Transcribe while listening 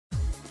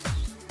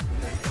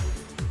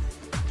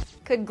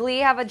Could Glee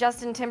have a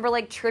Justin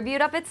Timberlake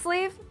tribute up its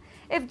sleeve?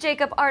 If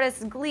Jacob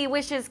artist's Glee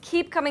wishes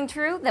keep coming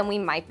true, then we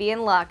might be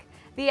in luck.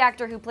 The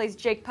actor who plays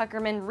Jake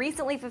Puckerman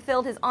recently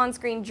fulfilled his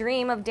on-screen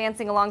dream of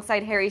dancing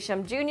alongside Harry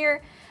Shum Jr.,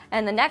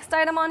 and the next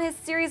item on his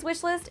series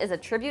wish list is a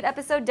tribute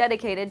episode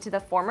dedicated to the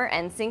former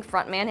NSYNC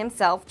frontman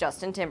himself,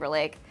 Justin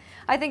Timberlake.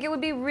 I think it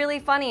would be really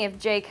funny if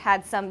Jake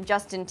had some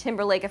Justin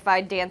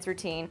Timberlake-ified dance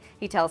routine,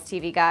 he tells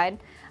TV Guide.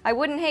 I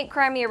wouldn't hate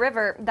Cry Me a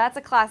River, that's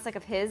a classic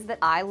of his that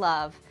I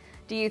love.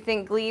 Do you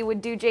think Glee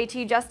would do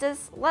JT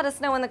justice? Let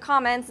us know in the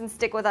comments and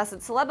stick with us at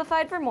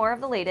Celebified for more of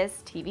the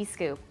latest TV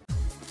scoop.